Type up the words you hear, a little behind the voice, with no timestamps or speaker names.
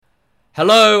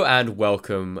Hello and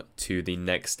welcome to the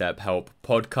Next Step Help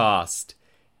podcast.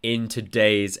 In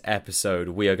today's episode,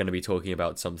 we are going to be talking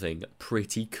about something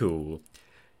pretty cool.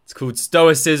 It's called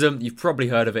Stoicism. You've probably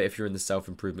heard of it if you're in the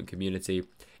self-improvement community.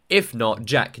 If not,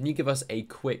 Jack, can you give us a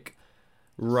quick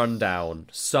rundown,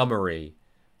 summary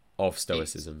of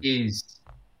Stoicism? It is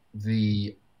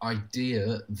the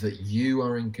idea that you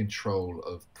are in control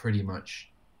of pretty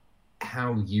much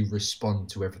how you respond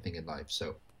to everything in life.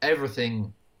 So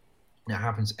everything that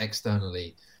happens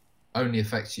externally only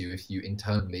affects you if you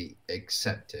internally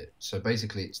accept it. So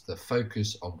basically, it's the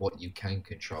focus on what you can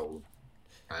control,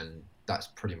 and that's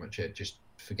pretty much it. Just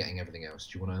forgetting everything else.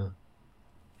 Do you want to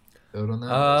build on that,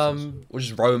 or is that sort of... Which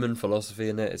is Roman philosophy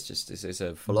in it. It's a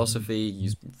Mhm. philosophy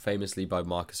used famously by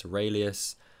Marcus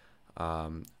Aurelius,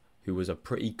 um, who was a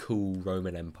pretty cool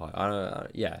Roman Empire.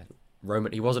 Yeah,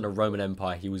 Roman. He wasn't a Roman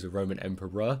Empire. He was a Roman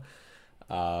emperor.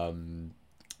 Um,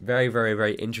 Very, very,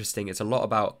 very interesting. It's a lot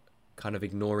about kind of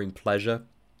ignoring pleasure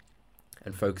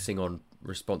and focusing on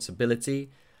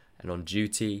responsibility and on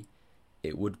duty.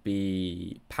 It would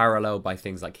be paralleled by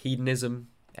things like hedonism,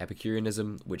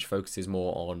 Epicureanism, which focuses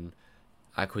more on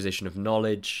acquisition of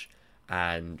knowledge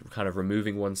and kind of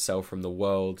removing oneself from the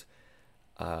world.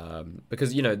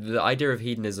 Because the idea of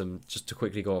hedonism, just to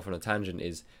quickly go off on a tangent,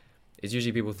 is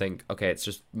usually people think, okay, it's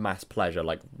just mass pleasure,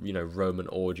 like Roman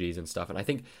orgies and stuff. And I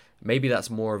think maybe that's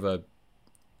more of a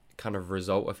kind of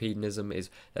result of hedonism.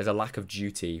 Is there's a lack of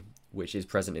duty which is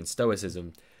present in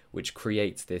Stoicism, which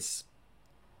creates this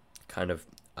kind of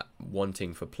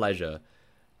wanting for pleasure,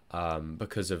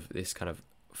 because of this kind of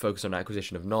focus on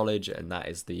acquisition of knowledge, and that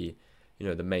is the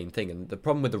main thing. And the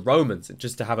problem with the Romans,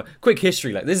 just to have a quick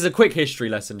history, like this is a quick history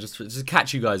lesson, just to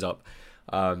catch you guys up,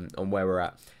 on where we're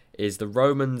at, is the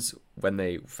Romans, when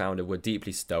they founded, were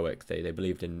deeply stoic. They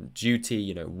believed in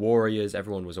duty, warriors.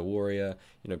 Everyone was a warrior,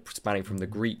 spanning from the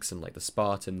Greeks and like the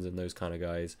Spartans and those kind of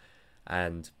guys,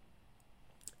 and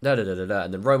da da da da da.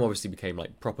 And then Rome obviously became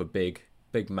like proper big,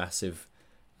 massive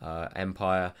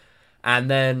empire,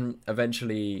 and then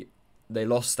eventually they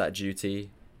lost that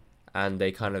duty, and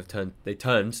they kind of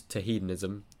turned to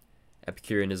hedonism,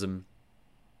 Epicureanism.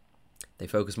 They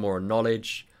focus more on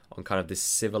knowledge, on kind of this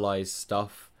civilized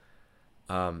stuff,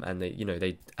 and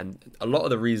and a lot of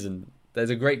the reason, there's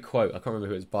a great quote, I can't remember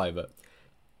who it's by, but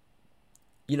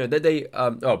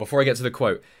before I get to the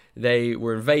quote, they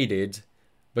were invaded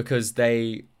because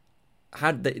they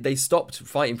stopped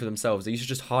fighting for themselves. They used to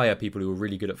just hire people who were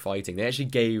really good at fighting. They actually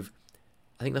gave,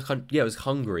 I think it was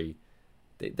Hungary.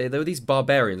 They were these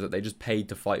barbarians that they just paid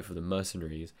to fight for them,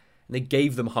 mercenaries, and they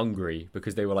gave them Hungary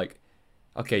because they were like,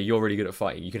 okay, you're really good at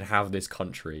fighting, you can have this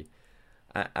country.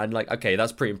 And like, okay,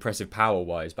 that's pretty impressive power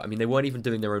wise, but I mean, they weren't even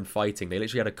doing their own fighting. They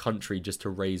literally had a country just to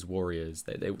raise warriors.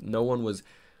 No one was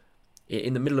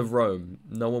in the middle of Rome.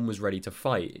 No one was ready to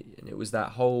fight, and it was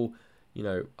that whole,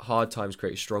 hard times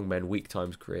create strong men, weak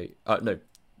times create no,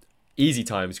 easy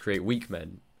times create weak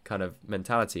men kind of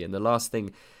mentality. And the last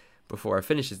thing before I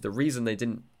finish is the reason they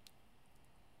didn't,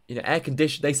 air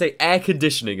condition. They say air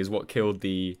conditioning is what killed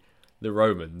the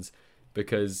Romans,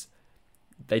 because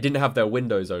they didn't have their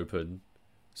windows open,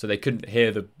 so they couldn't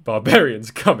hear the barbarians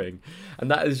coming.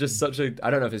 And that is just such a, I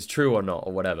don't know if it's true or not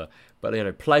or whatever,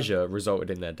 but pleasure resulted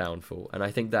in their downfall. And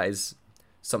I think that is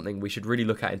something we should really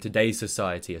look at in today's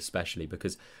society, especially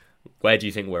because where do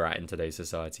you think we're at in today's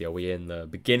society? Are we in the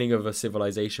beginning of a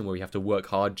civilization where we have to work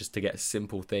hard just to get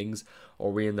simple things, or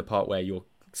are we in the part where you're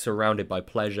surrounded by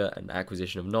pleasure and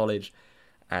acquisition of knowledge,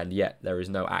 and yet there is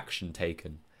no action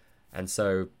taken? And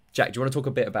so, Jack, do you want to talk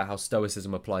a bit about how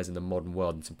Stoicism applies in the modern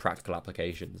world and some practical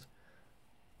applications?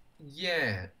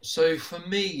 Yeah. So for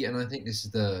me, and I think this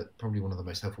is the probably one of the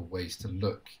most helpful ways to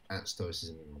look at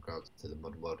Stoicism in regards to the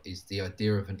modern world, is the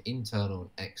idea of an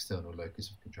internal and external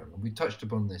locus of control. And we touched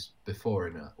upon this before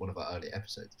in one of our earlier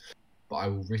episodes, but I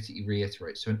will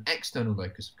reiterate. So an external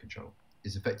locus of control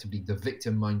is effectively the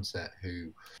victim mindset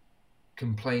who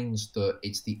complains that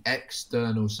it's the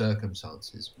external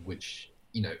circumstances which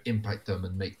impact them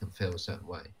and make them feel a certain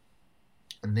way.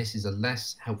 And this is a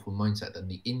less helpful mindset than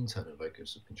the internal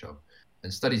locus of control.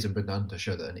 And studies have been done to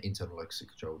show that an internal locus of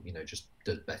control, just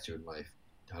does better in life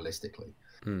holistically.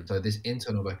 Mm. So this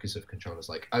internal locus of control is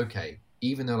like, okay,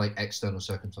 even though like external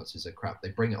circumstances are crap,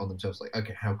 they bring it on themselves. Like,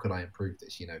 okay, how could I improve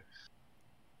this?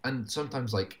 And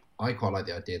sometimes like I quite like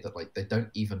the idea that like they don't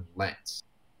even let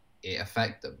it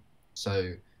affect them.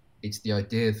 So it's the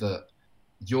idea that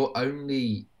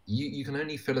you can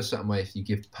only feel a certain way if you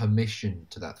give permission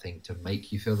to that thing to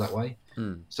make you feel that way.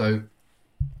 Mm. So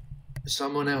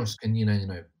someone else can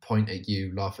point at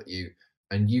you, laugh at you,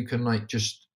 and you can like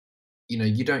just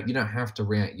you don't have to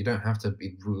react. You don't have to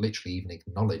literally even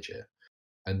acknowledge it.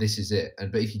 and this is it.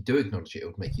 And but if you do acknowledge it, it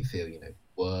would make you feel,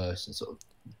 worse and sort of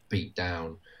beat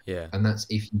down. Yeah. And that's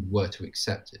if you were to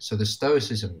accept it. So the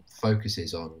Stoicism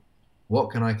focuses on what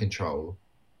can I control?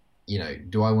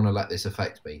 Do I want to let this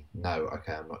affect me? No,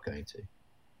 okay, I'm not going to. I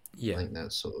Yeah. think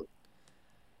that's sort of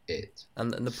it.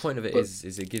 And the point of it But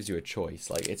is it gives you a choice.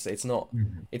 Like it's not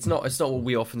Mhm. what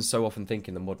we so often think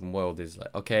in the modern world is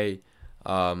like, okay,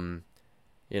 I'm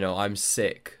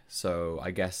sick, so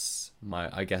I guess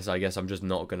I'm just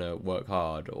not gonna work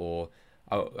hard, or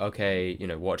oh, okay,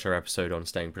 watch our episode on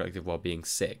staying productive while being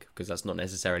sick, because that's not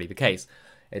necessarily the case.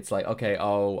 It's like, okay,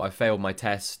 oh, I failed my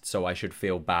test, so I should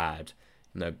feel bad.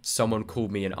 Someone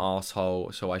called me an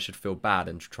asshole, so I should feel bad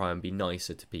and try and be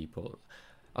nicer to people.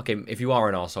 Okay, if you are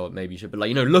an asshole, maybe you should, but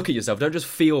look at yourself. Don't just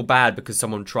feel bad because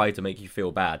someone tried to make you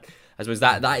feel bad. I suppose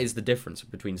that is the difference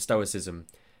between Stoicism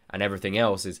and everything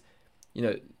else. Is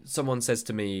someone says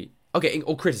to me, okay,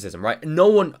 or criticism, right? No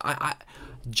one,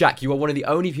 Jack, you are one of the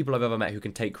only people I've ever met who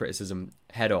can take criticism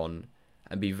head on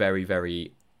and be very,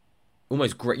 very,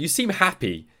 almost great. You seem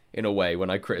happy in a way when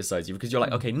I criticize you, because you're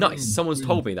like, okay, nice. Someone's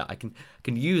told me that I can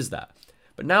use that.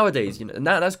 But nowadays,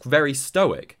 now that's very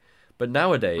stoic. But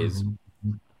nowadays,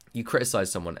 you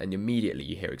criticize someone and immediately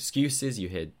you hear excuses. You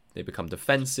hear they become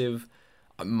defensive.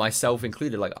 Myself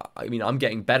included. Like, I mean, I'm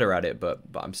getting better at it, but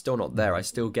I'm still not there. I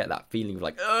still get that feeling of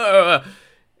like, ugh,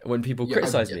 when people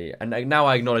criticize me. And now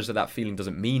I acknowledge that feeling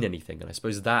doesn't mean anything. And I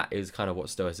suppose that is kind of what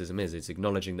Stoicism is. It's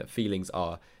acknowledging that feelings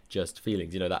are just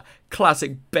feelings. That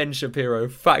classic Ben Shapiro,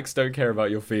 facts don't care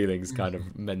about your feelings kind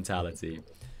of mentality.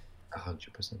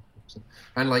 100%.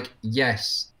 And like,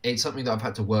 yes, it's something that I've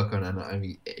had to work on, and I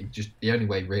mean, the only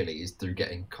way really is through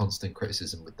getting constant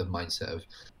criticism with the mindset of,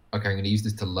 okay, I'm going to use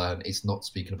this to learn. It's not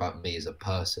speaking about me as a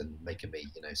person, making me,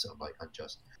 sort of like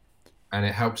unjust. And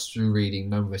it helps through reading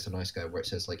No One Mr. Nice Guy, where it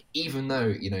says like, even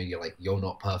though you're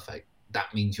not perfect,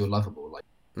 that means you're lovable. Like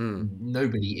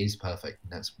nobody is perfect,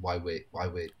 and that's why we're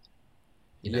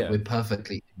we're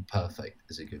perfectly imperfect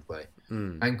is a good way.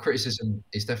 And criticism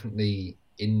is definitely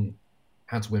in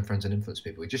How to Win Friends and Influence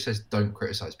People. It just says don't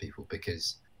criticize people,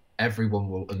 because everyone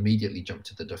will immediately jump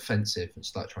to the defensive and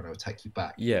start trying to attack you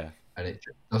back. Yeah. And it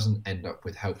doesn't end up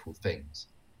with helpful things.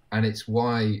 And it's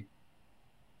why,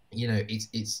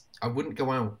 it's I wouldn't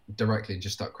go out directly and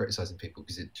just start criticizing people,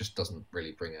 because it just doesn't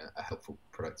really bring a helpful,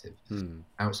 productive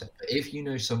outset. But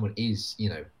if someone is,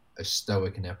 a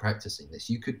stoic and they're practicing this,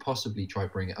 you could possibly try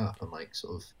bring it up and like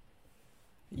sort of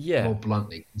more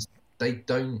bluntly. They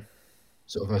don't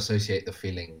sort of associate the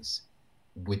feelings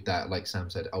with that, like Sam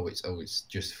said, it's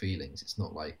just feelings. It's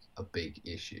not like a big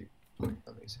issue. If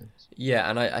that makes sense. Yeah,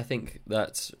 and I think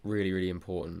that's really, really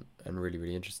important and really,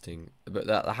 really interesting. But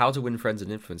that How to Win Friends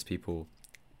and Influence People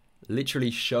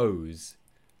literally shows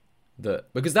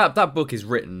that, because that book is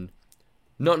written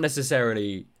not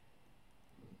necessarily.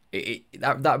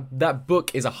 That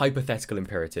book is a hypothetical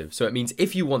imperative. So it means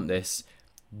if you want this,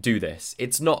 do this.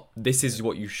 It's not this is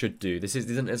what you should do.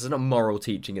 It's not moral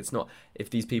teaching. It's not if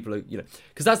these people are,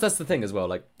 because that's the thing as well.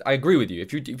 Like, I agree with you.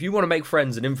 If you want to make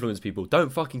friends and influence people,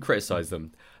 don't fucking criticize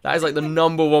them. That is like the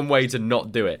number one way to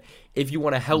not do it. If you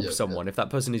want to help someone, if that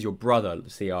person is your brother,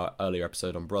 see our earlier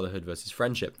episode on brotherhood versus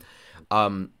friendship,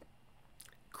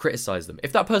 criticize them.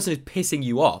 If that person is pissing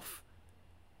you off,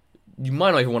 you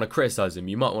might not even want to criticize them.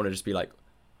 You might want to just be like,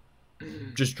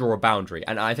 just draw a boundary.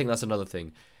 And I think that's another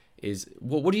thing. Is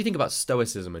what do you think about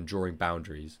stoicism and drawing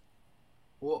boundaries?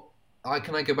 Well,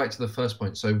 can I go back to the first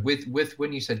point? So with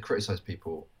when you said criticize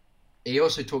people, he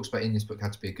also talks about in this book how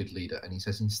to be a good leader, and he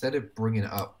says instead of bringing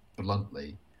it up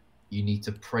bluntly, you need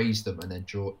to praise them and then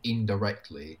draw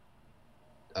indirectly,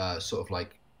 sort of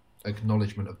like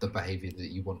acknowledgement of the behavior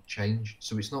that you want changed.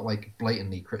 So it's not like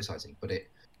blatantly criticizing, but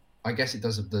I guess it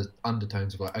does have the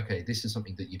undertones of like, okay, this is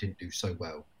something that you didn't do so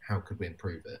well. How could we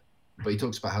improve it? But he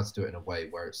talks about how to do it in a way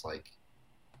where it's like,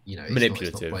 it's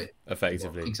manipulative, not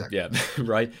effectively. Well, exactly. Yeah,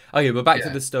 right. Okay, but back to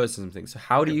the stoicism thing. So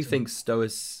how do you think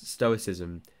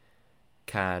stoicism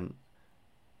can...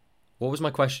 What was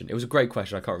my question? It was a great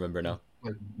question. I can't remember it now.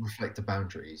 Like, reflect the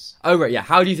boundaries. Oh, right, yeah.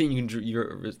 How do you think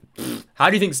how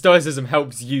do you think stoicism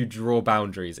helps you draw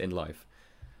boundaries in life?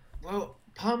 Well,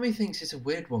 part of me thinks it's a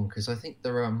weird one, because I think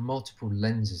there are multiple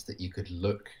lenses that you could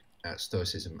look at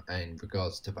stoicism in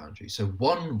regards to boundaries. So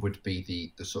one would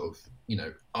be the sort of,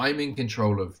 I'm in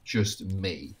control of just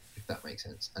me, if that makes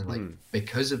sense. And like,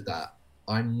 because of that,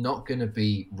 I'm not going to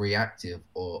be reactive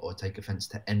or take offense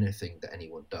to anything that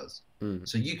anyone does.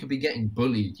 So you could be getting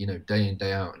bullied, day in,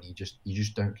 day out, and you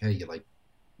just don't care. You're like,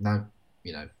 no,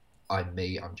 I'm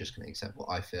me. I'm just going to accept what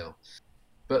I feel.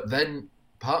 But then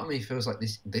part of me feels like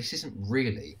this isn't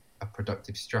really a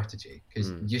productive strategy,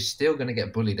 because Mm. you're still going to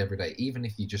get bullied every day, even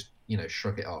if you just,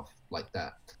 shrug it off like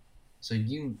that. So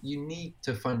you need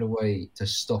to find a way to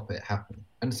stop it happening.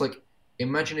 And it's like,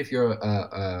 imagine if you're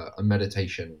a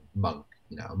meditation monk,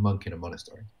 a monk in a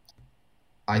monastery.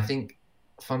 I think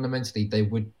fundamentally they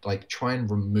would like try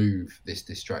and remove this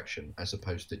distraction as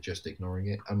opposed to just ignoring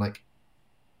it. And like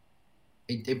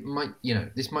it might,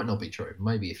 this might not be true.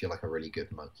 Maybe if you're like a really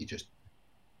good monk, you just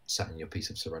sat in your peace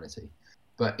of serenity.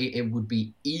 But it would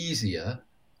be easier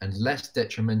and less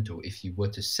detrimental if you were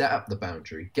to set up the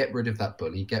boundary, get rid of that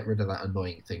bully, get rid of that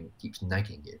annoying thing that keeps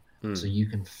nagging you, so you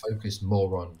can focus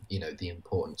more on, the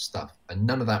important stuff. And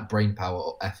none of that brain power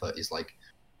or effort is like,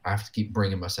 I have to keep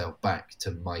bringing myself back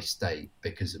to my state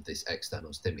because of this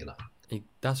external stimuli.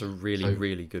 That's a really, So,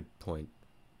 really good point.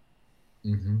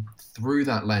 through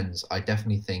that lens, I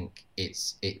definitely think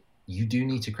you do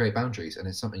need to create boundaries, and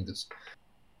it's something that's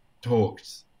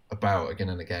talked about again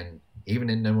and again, even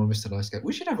in No More Mr. Nice Guy.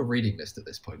 We should have a reading list at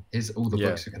this point. Here's all the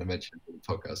books we're going to mention in the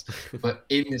podcast. But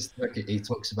in this book, it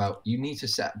talks about you need to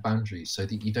set boundaries so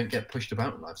that you don't get pushed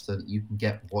about in life, so that you can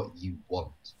get what you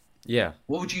want. Yeah.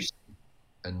 What would you say?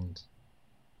 And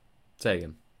say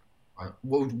again?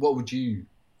 What would you,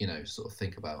 sort of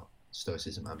think about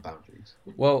Stoicism and boundaries?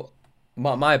 Well,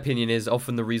 my opinion is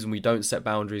often the reason we don't set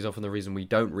boundaries, often the reason we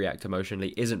don't react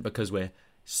emotionally isn't because we're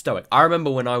stoic. I remember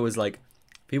when I was like,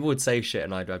 people would say shit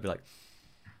and I'd be like,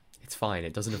 it's fine,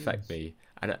 it doesn't affect me.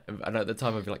 And at the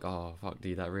time I'd be like, oh fuck,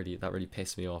 dude, that really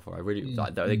pissed me off, or I really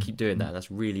like, they keep doing that and that's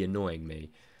really annoying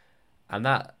me. And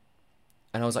I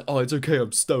was like, oh, it's okay,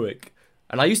 I'm stoic.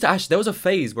 And I used to there was a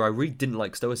phase where I really didn't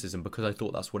like stoicism because I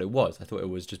thought that's what it was. I thought it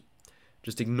was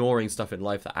just ignoring stuff in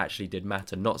life that actually did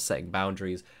matter, not setting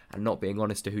boundaries and not being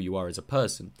honest to who you are as a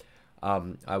person.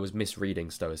 I was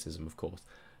misreading stoicism, of course.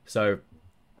 So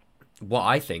what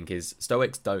I think is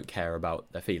Stoics don't care about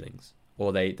their feelings,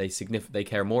 or they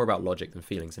care more about logic than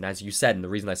feelings. And as you said, and the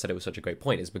reason I said it was such a great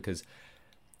point is because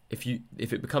if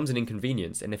it becomes an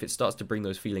inconvenience and if it starts to bring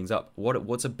those feelings up,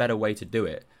 what's a better way to do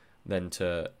it than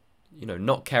to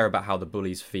not care about how the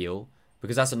bullies feel?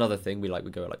 Because that's another thing. We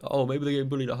go like, oh, maybe they're getting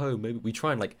bullied at home. Maybe we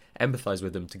try and like empathize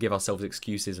with them to give ourselves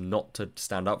excuses and not to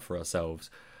stand up for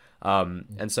ourselves.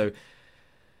 And so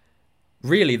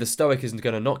really the Stoic isn't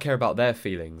going to not care about their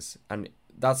feelings. And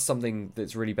that's something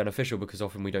that's really beneficial because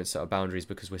often we don't set our boundaries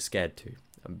because we're scared to.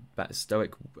 A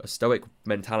Stoic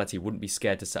mentality wouldn't be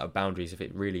scared to set up boundaries if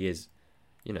it really is,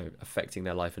 affecting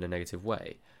their life in a negative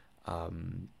way.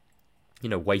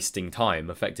 Wasting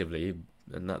time effectively,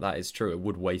 and that is true. It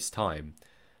would waste time.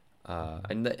 I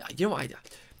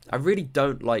really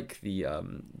don't like the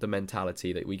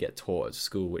mentality that we get taught at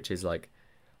school, which is like,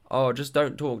 oh, just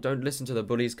don't talk, don't listen to the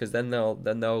bullies, because then they'll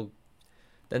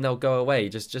go away.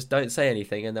 Just don't say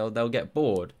anything, and they'll get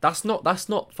bored. That's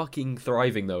not fucking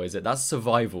thriving though, is it? That's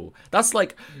survival. That's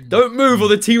like, don't move or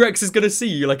the T-Rex is gonna see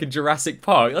you, like in Jurassic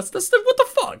Park. That's what the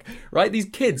fuck, right? These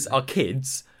kids are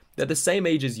kids. They're the same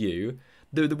age as you.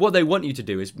 What they want you to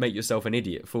do is make yourself an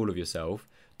idiot, fool of yourself.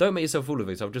 Don't make yourself fool of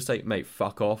yourself. Just say, mate,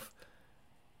 fuck off.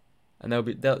 And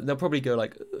they'll probably go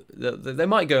like, they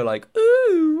might go like,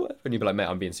 ooh, and you'll be like, mate,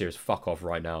 I'm being serious. Fuck off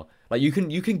right now. Like you can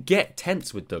get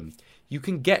tense with them. You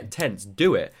can get tense.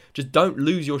 Do it. Just don't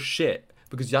lose your shit,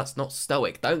 because that's not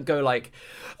Stoic. Don't go like,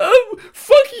 oh,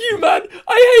 fuck you, man.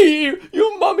 I hate you.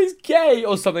 Your mum is gay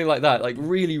or something like that. Like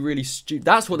really, really stupid.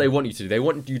 That's what they want you to do. They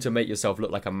want you to make yourself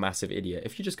look like a massive idiot.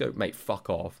 If you just go, mate, fuck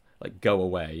off, like go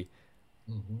away.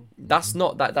 That's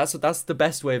not that. That's the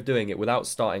best way of doing it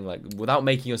without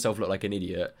making yourself look like an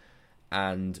idiot,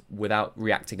 and without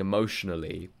reacting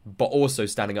emotionally, but also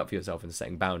standing up for yourself and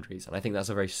setting boundaries. And I think that's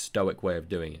a very Stoic way of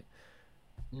doing it.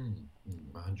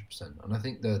 100%. And I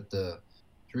think that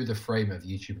through the frame of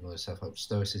YouTube and all this stuff,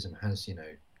 Stoicism has,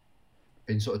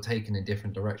 been sort of taken in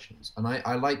different directions. And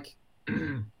I like,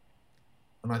 and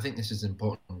I think this is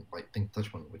important, like thing to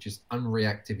touch on, which is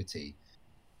unreactivity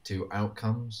to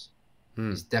outcomes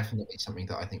is definitely something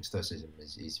that I think Stoicism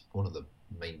is one of the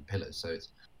main pillars. So it's,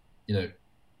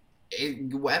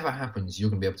 whatever happens,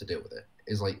 you're going to be able to deal with it.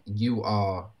 It's like you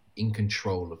are in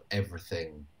control of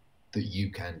everything that you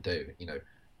can do.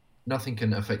 Nothing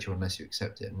can affect you unless you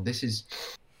accept it. And this is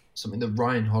something that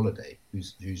Ryan Holiday,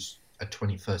 who's a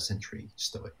 21st century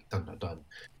Stoic,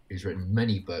 who's written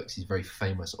many books, he's a very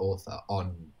famous author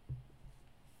on,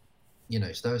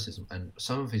 Stoicism. And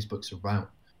some of his books are about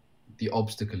the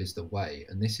obstacle is the way.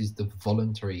 And this is the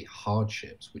voluntary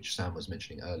hardships, which Sam was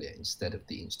mentioning earlier, instead of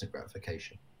the instant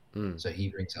gratification. So he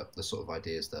brings up the sort of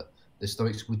ideas that the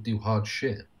Stoics would do hard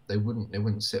shit. They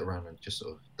wouldn't sit around and just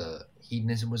sort of, the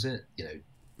hedonism was it,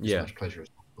 as much pleasure as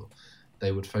possible.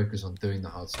 they would focus on doing the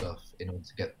hard stuff in order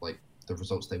to get like the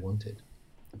results they wanted.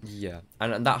 Yeah,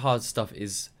 and that hard stuff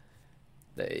is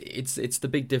it's the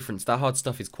big difference. That hard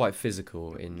stuff is quite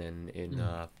physical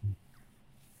in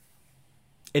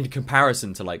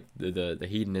comparison to like the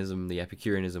hedonism, the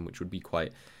Epicureanism, which would be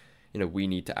quite, we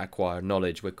need to acquire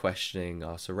knowledge. We're questioning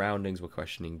our surroundings. We're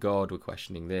questioning God. We're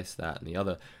questioning this, that, and the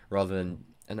other, rather than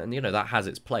and that has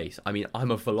its place. I mean, I'm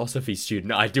a philosophy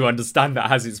student. I do understand that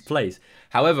has its place.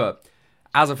 However,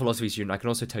 as a philosophy student, I can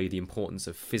also tell you the importance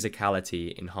of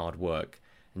physicality in hard work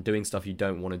and doing stuff you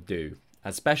don't want to do,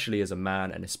 especially as a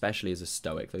man and especially as a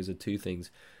Stoic. Those are two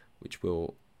things which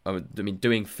will,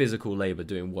 doing physical labor,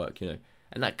 doing work, and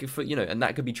that could, and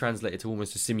that could be translated to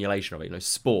almost a simulation of it.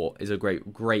 Sport is a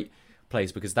great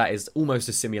place because that is almost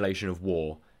a simulation of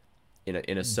war,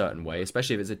 in a certain way,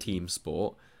 especially if it's a team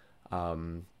sport.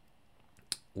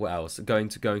 What else? Going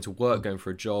to work, going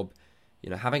for a job,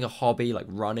 having a hobby like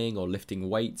running or lifting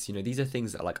weights. These are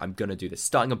things that I'm gonna do this.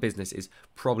 Starting a business is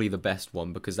probably the best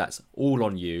one because that's all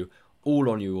on you, all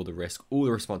the risk, all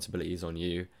the responsibilities on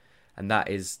you, and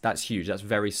that's huge. That's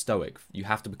very Stoic. You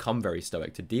have to become very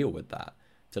Stoic to deal with that.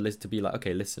 To be like,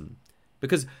 okay, listen,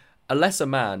 because unless a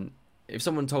man, if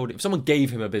someone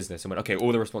gave him a business and went, okay,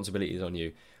 all the responsibilities on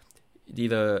you,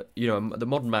 either the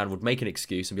modern man would make an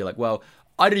excuse and be like, well,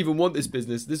 I didn't even want this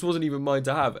business, this wasn't even mine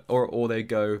to have, or they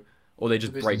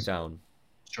just break down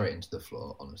straight into the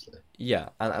floor, honestly. Yeah,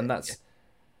 and that's, yeah.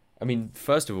 I mean,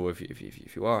 first of all, if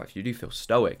you do feel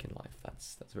Stoic in life,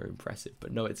 that's very impressive.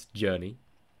 But no, it's a journey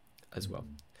as well,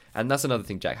 and that's another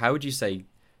thing, Jack. How would you say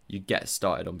you get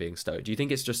started on being Stoic? Do you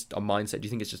think it's just a mindset? Do you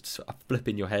think it's just a flip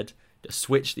in your head, a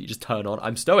switch that you just turn on?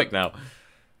 I'm Stoic now.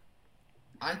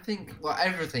 I think, well,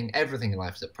 everything in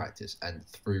life is a practice, and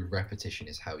through repetition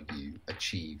is how you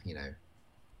achieve,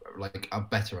 like a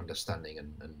better understanding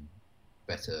and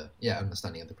better,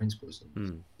 understanding of the principles,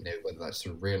 and whether that's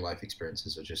through real life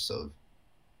experiences or just sort of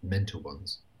mental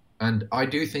ones. And I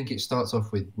do think it starts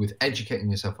off with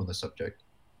educating yourself on the subject,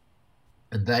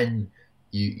 and then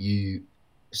you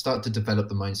start to develop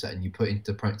the mindset and you put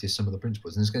into practice some of the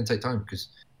principles. And it's going to take time because,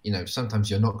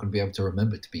 sometimes you're not going to be able to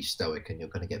remember to be Stoic, and you're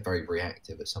going to get very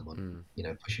reactive at someone,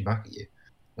 pushing back at you.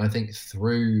 And I think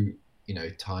through,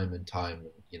 time,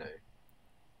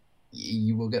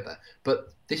 you will get there.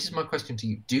 But this is my question to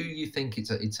you. Do you think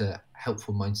it's a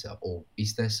helpful mindset, or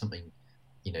is there something,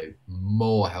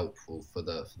 more helpful for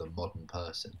the modern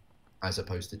person as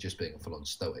opposed to just being a full-on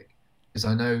Stoic? Because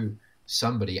I know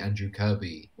somebody, Andrew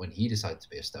Kirby, when he decided to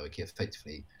be a Stoic, he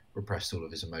effectively repressed all of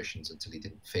his emotions until he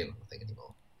didn't feel anything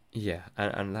anymore. Yeah,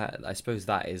 and that, I suppose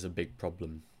that is a big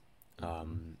problem.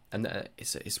 And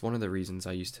it's one of the reasons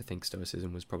I used to think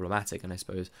Stoicism was problematic, and I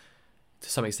suppose to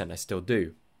some extent I still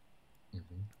do.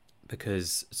 Mm-hmm.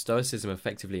 Because Stoicism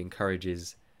effectively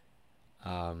encourages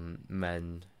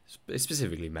men,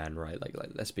 specifically men, right? Like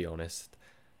let's be honest,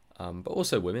 but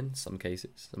also women in some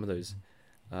cases. Some of those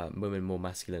women, more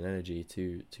masculine energy,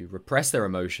 to repress their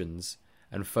emotions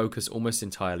and focus almost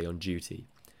entirely on duty.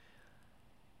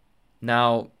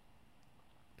 Now,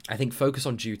 I think focus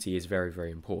on duty is very, very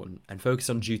important, and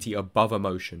focus on duty above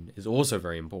emotion is also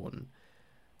very important.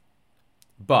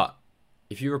 But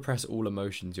if you repress all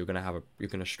emotions, you're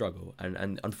gonna struggle,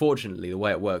 and unfortunately, the way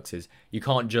it works is you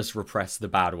can't just repress the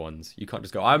bad ones. You can't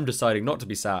just go, I'm deciding not to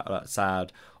be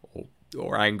sad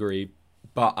or angry,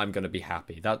 but I'm gonna be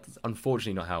happy. That's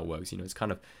unfortunately not how it works. It's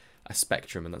kind of a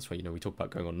spectrum, and that's why we talk about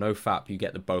going on NoFap. You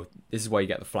get the both. This is why you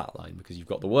get the flat line, because you've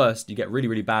got the worst, you get really,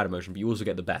 really bad emotion, but you also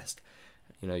get the best.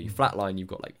 You flat line, you've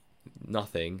got like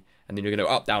nothing, and then you're gonna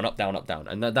go up, down, up, down, up, down,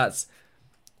 and that's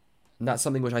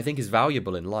something which I think is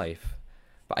valuable in life.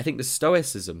 But I think the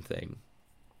Stoicism thing,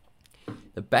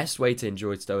 the best way to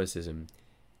enjoy Stoicism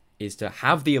is to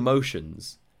have the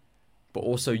emotions, but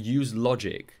also use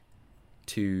logic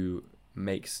to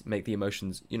make the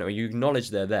emotions, you acknowledge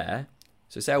they're there.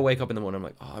 So say I wake up in the morning, I'm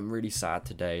like, oh, I'm really sad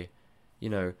today.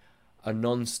 A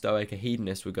non-Stoic, a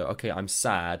hedonist would go, okay, I'm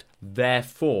sad,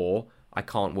 therefore I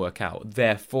can't work out,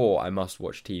 therefore I must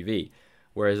watch TV.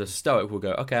 Whereas a Stoic will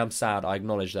go, okay, I'm sad, I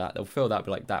acknowledge that. They'll feel that,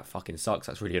 be like, that fucking sucks,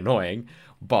 that's really annoying.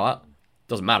 But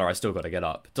doesn't matter, I still got to get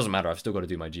up. Doesn't matter, I've still got to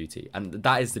do my duty. And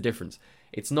that is the difference.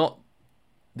 It's not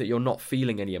that you're not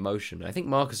feeling any emotion. I think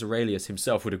Marcus Aurelius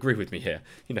himself would agree with me here.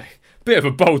 Bit of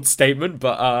a bold statement,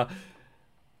 but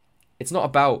it's not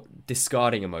about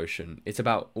discarding emotion. It's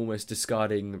about almost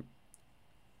discarding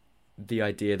the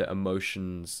idea that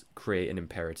emotions create an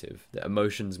imperative, that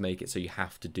emotions make it so you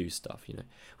have to do stuff,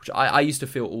 which I used to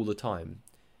feel all the time.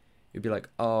 It'd be like,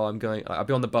 oh, I'll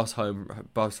be on the bus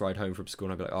ride home from school,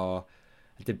 and I'd be like, oh,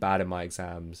 I did bad in my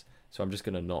exams, so I'm just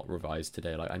going to not revise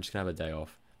today. Like, I'm just going to have a day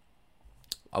off.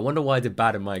 I wonder why I did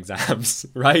bad in my exams,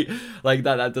 right? Like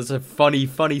that's a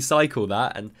funny cycle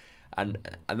that, and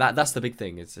that's the big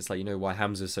thing. It's just like, you know, why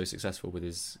Hamza's so successful with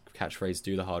his catchphrase,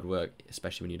 "Do the hard work,"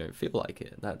 especially when you don't feel like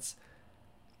it.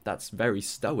 That's very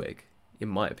stoic, in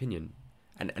my opinion.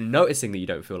 And noticing that you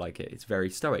don't feel like it, it's very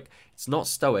stoic. It's not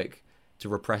stoic to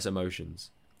repress emotions.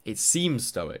 It seems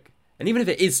stoic. And even if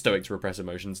it is stoic to repress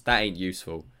emotions, that ain't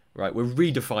useful, right? We're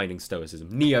redefining stoicism,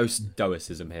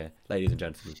 neo-stoicism here, ladies and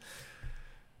gentlemen.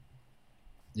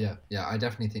 Yeah, yeah, I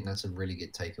definitely think that's a really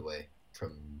good takeaway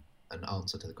from an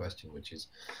answer to the question, which is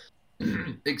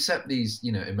accept these,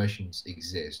 emotions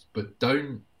exist, but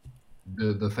don't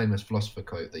the famous philosopher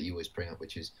quote that you always bring up,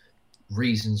 which is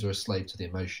reasons are a slave to the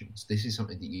emotions. This is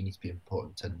something that you need to be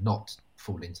important to not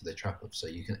fall into the trap of. So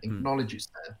you can acknowledge it's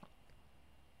there.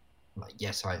 Like,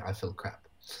 yes, I feel crap.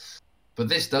 But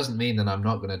this doesn't mean that I'm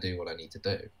not going to do what I need to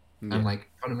do. Yeah. And like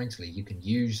fundamentally, you can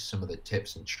use some of the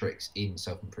tips and tricks in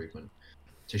self-improvement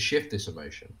to shift this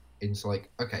emotion. It's like,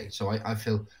 okay, so I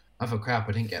feel crap,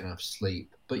 I didn't get enough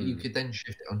sleep. But you could then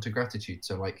shift it onto gratitude.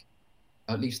 So like,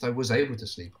 at least I was able to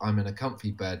sleep. I'm in a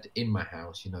comfy bed in my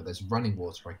house. There's running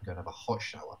water. I can go and have a hot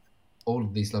shower. All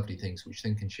of these lovely things, which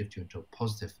then can shift you into a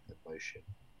positive emotion.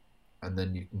 And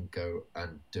then you can go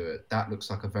and do it. That looks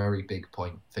like a very big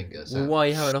point finger. Well, why are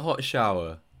you having a hot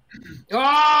shower?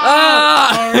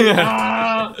 Ah!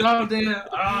 Oh dear!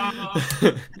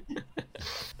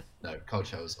 No, cold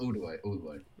showers all the way, all the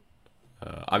way.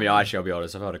 I mean, actually, I'll be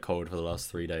honest. I've had a cold for the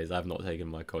last 3 days. I've not taken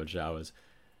my cold showers.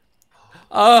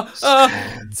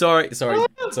 Sorry.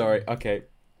 Okay,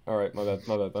 all right, my bad.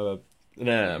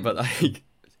 No. But like,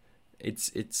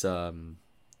 it's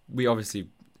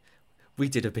we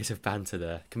did a bit of banter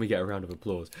there. Can we get a round of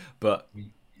applause? But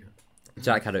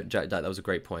Jack that was a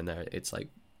great point there. It's like,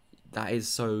 that is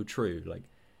so true. Like,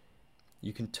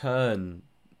 you can turn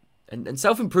and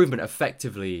self-improvement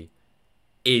effectively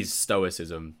is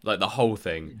stoicism. Like, the whole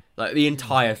thing, like the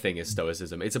entire thing is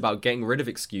stoicism. It's about getting rid of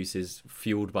excuses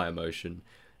fueled by emotion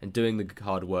and doing the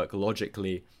hard work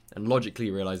logically, and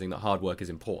logically realizing that hard work is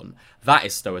important. That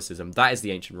is stoicism. That is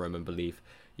the ancient Roman belief.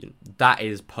 That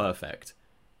is perfect.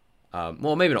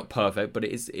 Well, maybe not perfect, but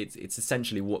it's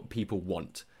essentially what people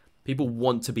want. People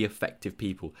want to be effective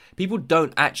people. People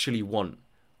don't actually want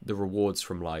the rewards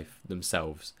from life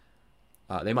themselves.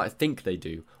 They might think they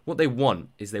do. What they want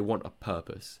is they want a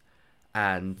purpose.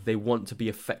 And they want to be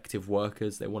effective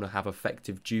workers. They want to have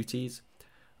effective duties.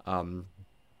 I'm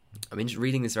just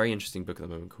reading this very interesting book at the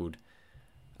moment called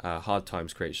Hard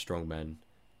Times Create Strong Men,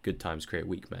 Good Times Create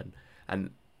Weak Men. And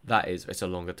it's a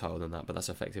longer title than that, but that's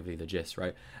effectively the gist,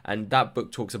 right? And that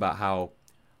book talks about how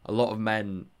a lot of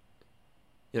men,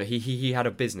 he had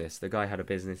a business. The guy had a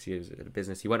business. He was at a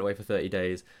business. He went away for 30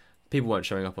 days. People weren't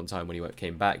showing up on time when he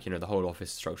came back. The whole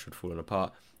office structure had fallen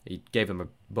apart. He gave them a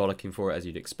bollocking for it, as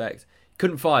you'd expect.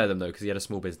 Couldn't fire them, though, because he had a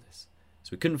small business. So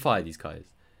we couldn't fire these guys.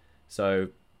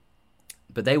 But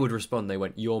they would respond. They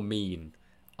went, "You're mean.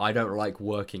 I don't like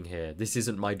working here. This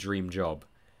isn't my dream job."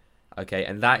 Okay,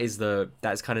 and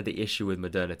that's kind of the issue with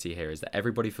modernity here, is that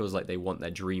everybody feels like they want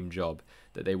their dream job,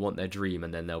 that they want their dream,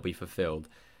 and then they'll be fulfilled.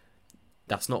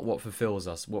 That's not what fulfills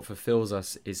us. What fulfills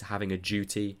us is having a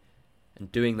duty and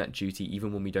doing that duty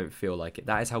even when we don't feel like it.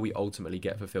 That is how we ultimately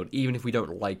get fulfilled, even if we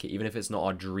don't like it, even if it's not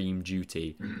our dream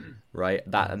duty, right?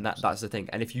 That's the thing.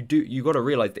 And if you do, you got to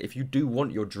realize that if you do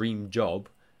want your dream job,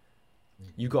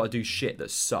 you got to do shit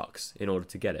that sucks in order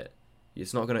to get it.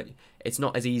 It's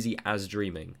not as easy as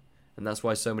dreaming. And that's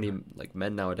why so many like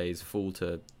men nowadays fall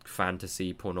to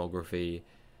fantasy, pornography,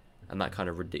 and that kind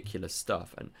of ridiculous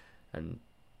stuff. And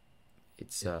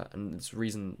it's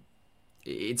reason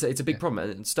it's a big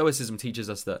problem. And Stoicism teaches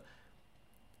us that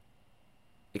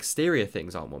exterior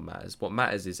things aren't what matters. What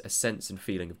matters is a sense and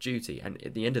feeling of duty. And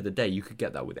at the end of the day, you could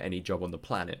get that with any job on the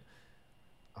planet.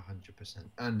 100%.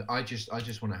 And I just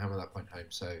want to hammer that point home.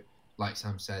 So, like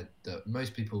Sam said, that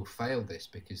most people fail this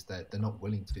because they're not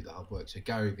willing to do the hard work. So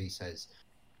Gary Vee says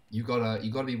you gotta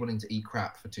be willing to eat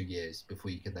crap for 2 years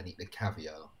before you can then eat the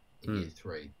caviar in year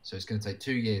 3. So it's going to take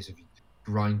 2 years of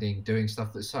grinding, doing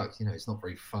stuff that sucks. It's not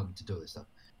very fun to do this stuff.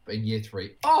 But in year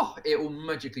 3, it will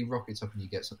magically rockets up and you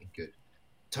get something good.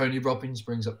 Tony Robbins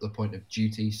brings up the point of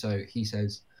duty. So he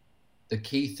says the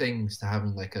key things to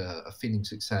having like a feeling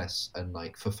success and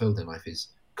like fulfilled in life is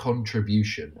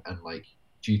contribution and like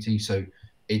duty. So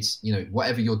it's,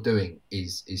 whatever you're doing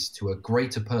is to a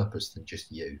greater purpose than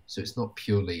just you. So it's not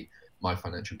purely my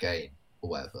financial gain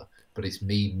or whatever, but it's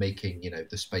me making,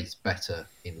 the space better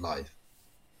in life.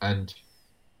 And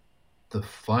the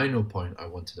final point I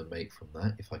wanted to make from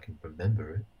that, if I can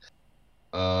remember it,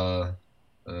 no,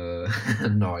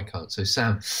 I can't. So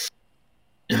Sam,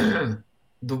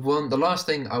 the last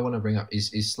thing I want to bring up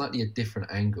is slightly a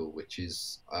different angle, which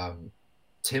is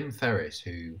Tim Ferriss,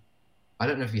 who I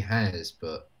don't know if he has,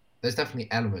 but there's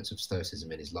definitely elements of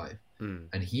Stoicism in his life, Mm.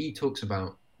 and he talks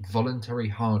about voluntary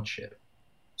hardship.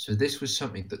 So this was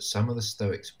something that some of the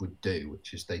Stoics would do,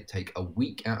 which is they take a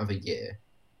week out of a year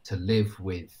to live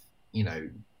with, you know,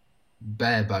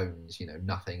 bare bones, you know,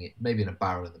 nothing, maybe in a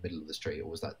barrel in the middle of the street, or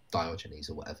was that Diogenes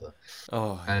or whatever,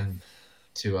 Oh yeah. and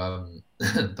to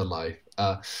the life,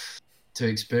 to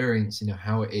experience, you know,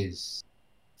 how it is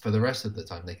for the rest of the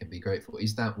time they can be grateful.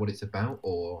 Is that what it's about,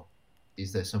 or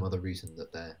is there some other reason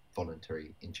that they're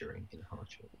voluntary enduring in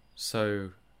hardship?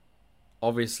 So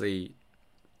obviously,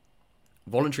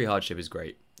 voluntary hardship is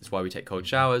great. It's why we take cold Mhm.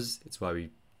 showers. It's why we,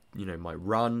 might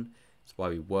run. It's why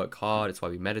we work hard. It's why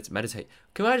we meditate.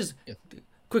 Can I just Yeah.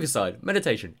 quick aside?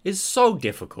 Meditation is so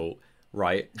difficult,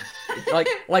 right?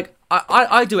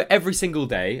 I do it every single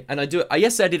day, and I do it.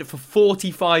 Yesterday I did it for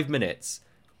 45 minutes,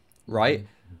 right? Mhm.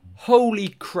 Mhm. Holy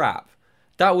crap,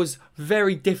 that was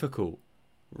very difficult.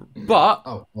 But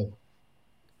Oh,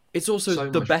 it's also so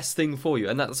the much. best thing for you,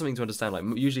 and that's something to understand. Like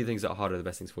usually things that are harder are the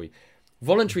best things for you.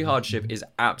 Voluntary Mhm. hardship Mhm. is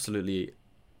absolutely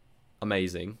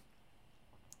amazing,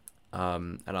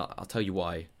 and I'll tell you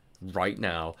why right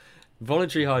now.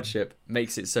 Voluntary Mhm. hardship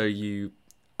makes it so you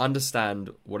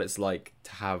understand what it's like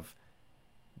to have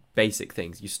basic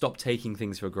things. You stop taking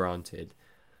things for granted.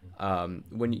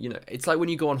 When it's like when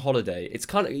you go on holiday. It's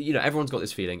kind of everyone's got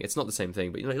this feeling. It's not the same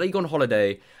thing, but like you go on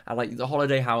holiday and like the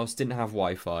holiday house didn't have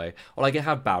Wi-Fi, or like it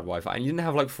had bad Wi-Fi, and you didn't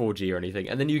have like 4G or anything,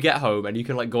 and then you get home and you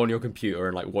can like go on your computer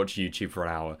and like watch YouTube for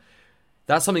an hour.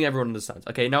 That's something everyone understands.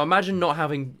 Okay, now imagine not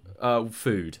having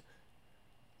food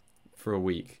for a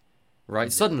week, right? Yeah.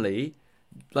 Suddenly,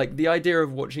 like the idea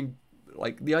of watching,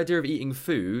 like the idea of eating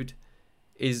food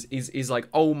is like,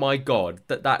 oh my god,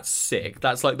 that's sick.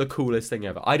 That's like the coolest thing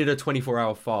ever. I did a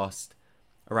 24-hour fast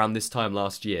around this time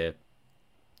last year,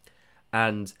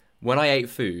 and when I ate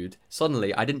food,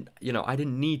 suddenly I didn't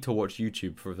need to watch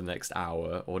YouTube for the next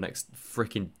hour or next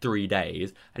freaking 3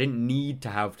 days. I didn't need to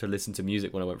have to listen to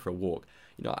music when I went for a walk.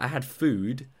 I had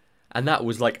food, and that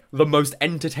was like the most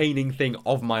entertaining thing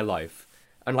of my life.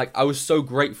 And like I was so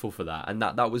grateful for that, and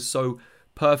that was so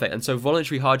perfect. And so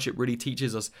voluntary hardship really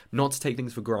teaches us not to take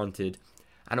things for granted,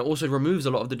 and it also removes a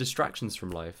lot of the distractions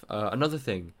from life. Another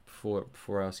thing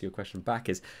before I ask you a question back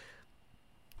is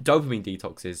dopamine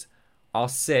detoxes are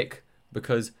sick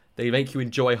because they make you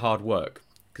enjoy hard work.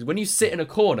 Because when you sit in a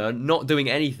corner not doing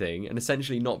anything and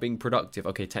essentially not being productive,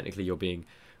 okay, technically you're being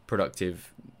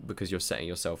productive because you're setting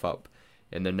yourself up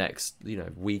in the next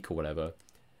week or whatever.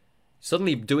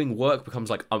 Suddenly doing work becomes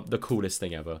like the coolest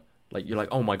thing ever. Like you're like,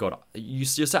 oh my god, you're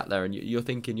sat there and you're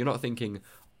thinking, you're not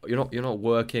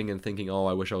working and thinking, oh,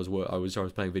 I wish I wish I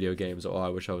was playing video games, or oh, I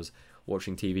wish I was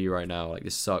watching TV right now. Like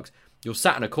this sucks. You're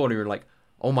sat in a corner and like,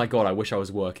 oh my god, I wish I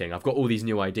was working. I've got all these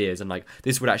new ideas, and like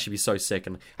this would actually be so sick,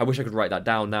 and I wish I could write that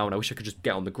down now, and I wish I could just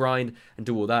get on the grind and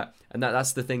do all that. And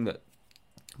that's the thing that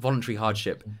voluntary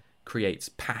hardship creates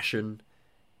passion,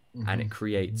 and it Mhm. Mhm.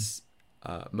 creates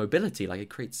mobility. Like it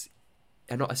creates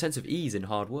a sense of ease in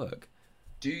hard work.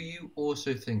 Do you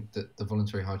also think that the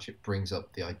voluntary hardship brings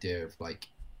up the idea of like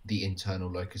the internal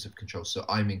locus of control? So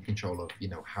I'm in control of, you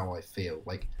know, how I feel.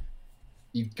 Like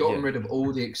you've gotten Yeah. rid of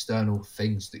all the external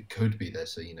things that could be there.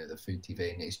 So, you know, the food,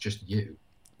 TV, and it's just you.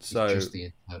 It's So just the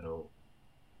internal.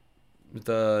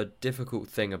 the difficult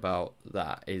thing about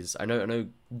that is I know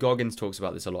Goggins talks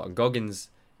about this a lot, and Goggins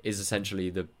is essentially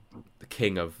the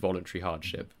king of voluntary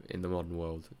hardship in the modern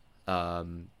world.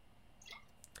 Um,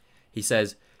 he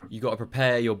says you got to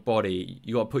prepare your body,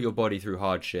 you got to put your body through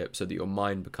hardship so that your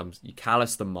mind becomes you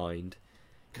callous the mind,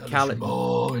 Callous your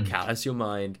call mind. callous your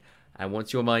mind, and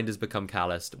once your mind has become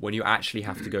calloused, when you actually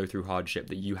have to go through hardship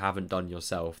that you haven't done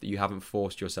yourself, that you haven't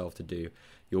forced yourself to do,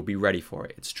 you'll be ready for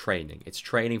it. It's training. It's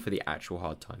training for the actual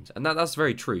hard times. And that's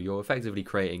very true. You're effectively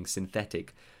creating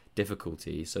synthetic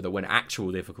difficulty so that when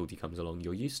actual difficulty comes along,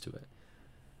 you're used to it.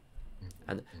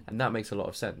 And that makes a lot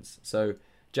of sense. So,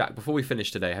 Jack, before we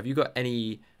finish today, have you got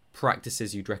any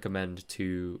practices you'd recommend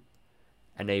to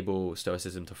enable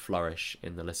Stoicism to flourish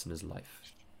in the listener's life?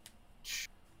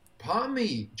 Part of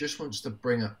me just wants to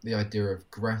bring up the idea of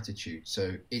gratitude.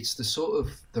 So it's the sort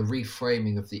of the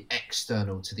reframing of the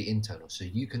external to the internal. So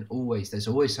you can always, there's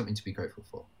always something to be grateful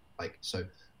for. Like, so,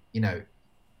 you know,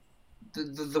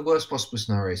 the worst possible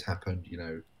scenarios happened, you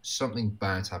know, something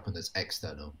bad's happened that's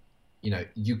external. You know,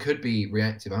 you could be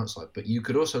reactive outside, but you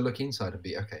could also look inside and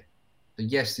be, okay, so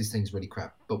yes, this thing's really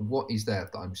crap, but what is there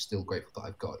that I'm still grateful that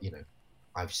I've got? You know,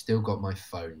 I've still got my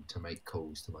phone to make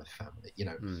calls to my family. You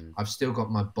know, Hmm. I've still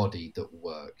got my body that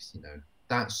works. You know,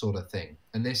 that sort of thing.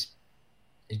 And this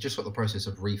it's just got the process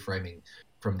of reframing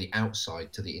from the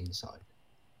outside to the inside.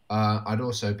 I'd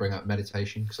also bring up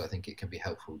meditation because I think it can be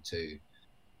helpful to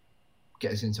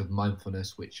get us into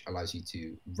mindfulness, which allows you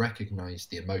to recognize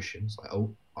the emotions, like,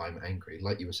 oh, I'm angry,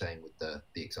 like you were saying with the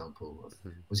example of,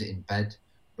 was it in bed,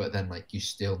 but then like you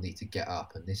still need to get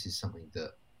up, and this is something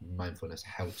that mindfulness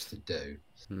helps to do.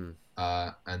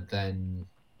 And then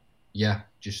yeah,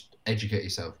 just educate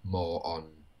yourself more on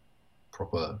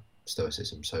proper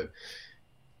stoicism. So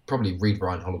probably read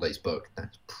Ryan Holiday's book.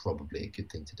 That's probably a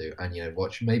good thing to do. And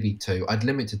watch maybe two. I'd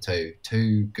limit to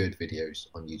two good videos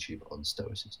on YouTube on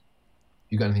stoicism.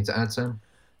 You got anything to add, Sam?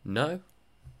 No.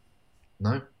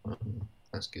 No?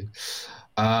 That's good.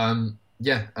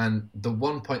 Yeah, and the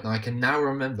one point that I can now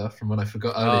remember from when I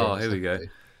forgot earlier Oh, here we go.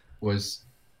 was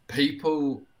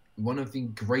people, one of the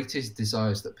greatest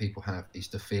desires that people have is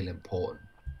to feel important.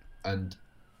 And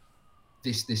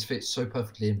this fits so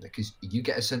perfectly in because you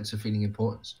get a sense of feeling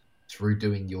importance through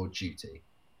doing your duty.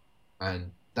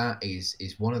 And that is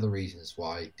one of the reasons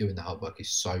why doing the hard work is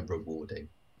so rewarding.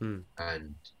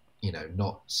 And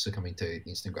not succumbing to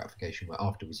instant gratification where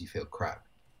afterwards you feel crap.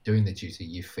 Doing the duty,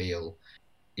 you feel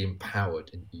empowered,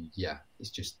 and it's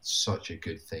just such a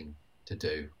good thing to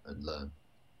do and learn.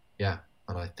 Yeah,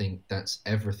 and I think that's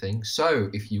everything. So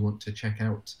if you want to check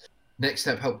out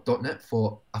nextstephelp.net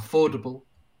for affordable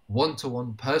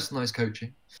one-to-one personalized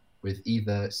coaching with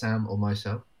either Sam or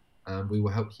myself, we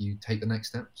will help you take the next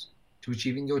steps to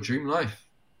achieving your dream life.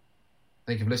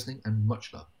 Thank you for listening, and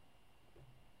much love.